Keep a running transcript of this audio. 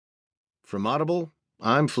From Audible,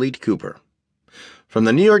 I'm Fleet Cooper. From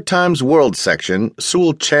the New York Times World section,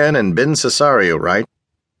 Sewell Chen and Ben Sisario write,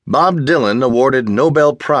 Bob Dylan awarded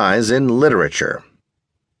Nobel Prize in Literature.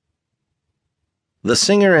 The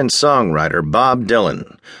singer and songwriter Bob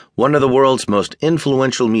Dylan, one of the world's most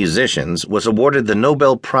influential musicians, was awarded the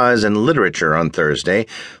Nobel Prize in Literature on Thursday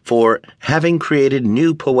for having created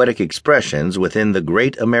new poetic expressions within the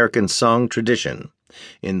great American song tradition,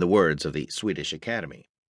 in the words of the Swedish Academy.